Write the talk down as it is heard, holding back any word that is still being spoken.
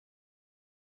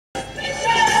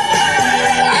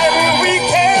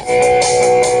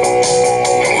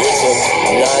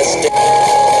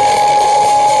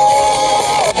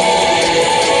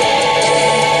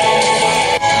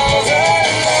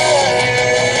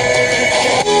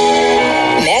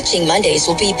Matching Mondays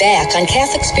will be back on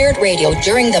Catholic Spirit Radio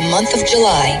during the month of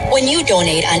July. When you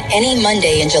donate on any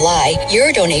Monday in July,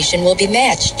 your donation will be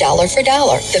matched dollar for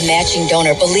dollar. The matching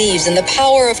donor believes in the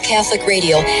power of Catholic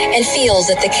radio and feels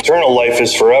that the eternal life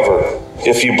is forever.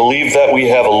 If you believe that we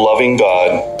have a loving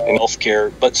God in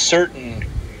healthcare, but certain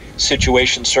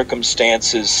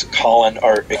circumstances, Colin,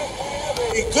 are a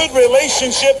good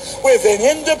relationship with an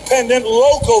independent,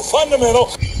 local, fundamental.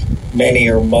 Many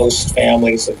or most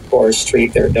families, of course,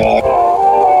 treat their dog.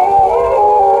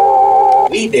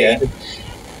 We did,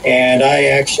 and I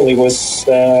actually was,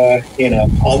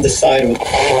 on the side of.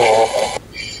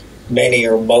 Many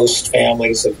or most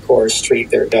families, of course, treat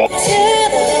their dogs.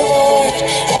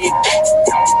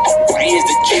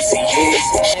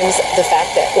 The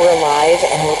fact that we're alive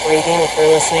and we're breathing, if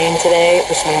you're listening today,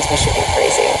 which means we should be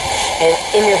crazy. And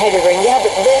in your head, you're going, yeah,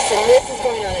 but this and this is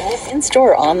going on, and this.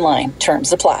 In-store, online,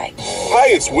 terms apply. Hi,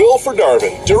 it's Will for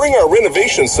Darvin. During our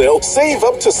renovation sale, save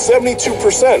up to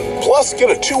 72%. Plus, get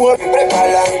a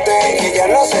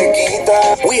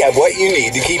 $200. We have what you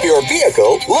need to keep your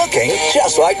vehicle looking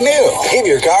just like new. Give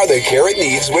your car the care it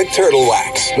needs with Turtle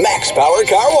Wax. Max Power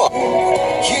Car Wash.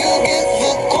 You get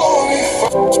the glory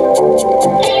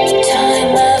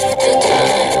time after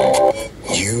time.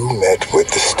 You met with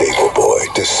the stable boy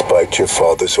despite your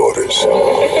father's orders.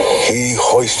 He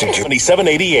hoisted you.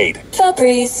 2788.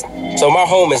 Febreze. So my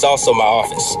home is also my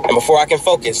office. And before I can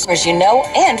focus, as you know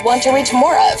and want to reach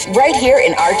more of, right here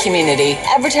in our community.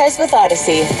 Advertise with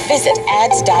Odyssey. Visit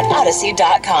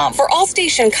ads.odyssey.com for all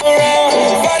station.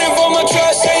 Fighting for my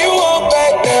trust, and you won't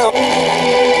back down.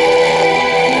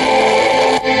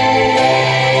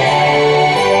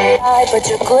 But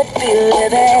you could be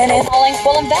living in falling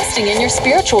while investing in your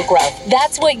spiritual growth.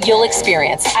 That's what you'll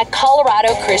experience at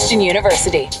Colorado Christian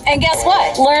University. And guess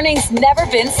what? Learning's never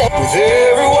been so. With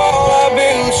every wall I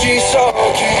build, she's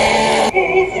talking.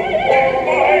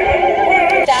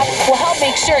 Staff will help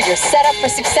make sure you're set up for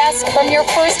success from your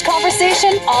first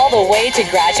conversation all the way to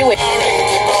graduation.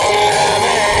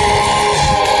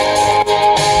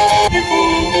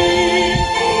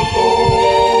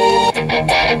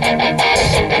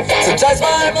 Sometimes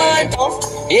my mind,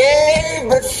 yeah,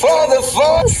 but for the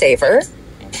fun. Saver.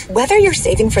 Whether you're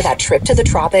saving for that trip to the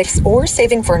tropics or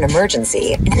saving for an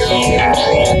emergency.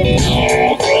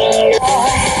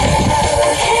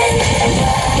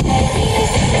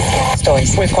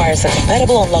 Stores requires a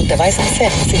compatible unlocked device and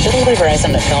set. See Total by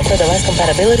Verizon.com for device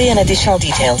compatibility and additional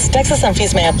details. Taxes and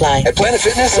fees may apply. At Planet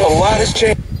Fitness, a lot has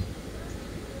changed.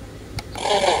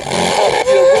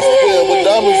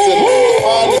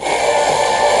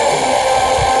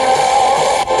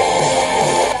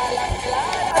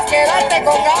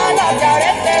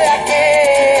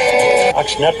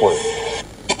 Fox Network.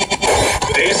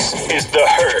 This is The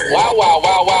Herd. Wow, wow,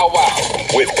 wow, wow, wow.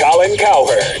 With Colin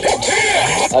Cowherd.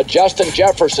 Justin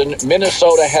Jefferson,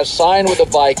 Minnesota has signed with the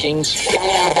Vikings.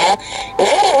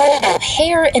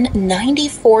 Hair in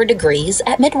 94 degrees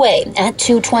at Midway at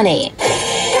 2:20.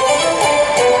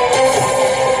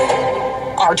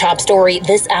 Our top story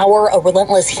this hour, a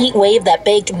relentless heat wave that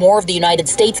baked more of the United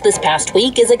States this past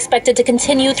week is expected to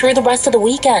continue through the rest of the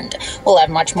weekend. We'll have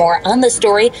much more on this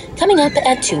story coming up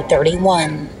at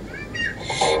 2:31.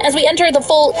 As we enter the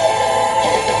full...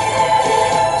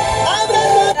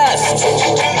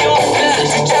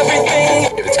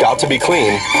 If it's got to be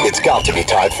clean, it's got to be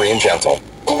tide-free and gentle.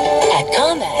 At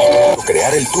ComEd.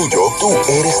 Crear el tuyo, tú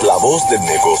eres la voz del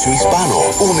negocio hispano.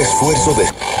 Un esfuerzo de...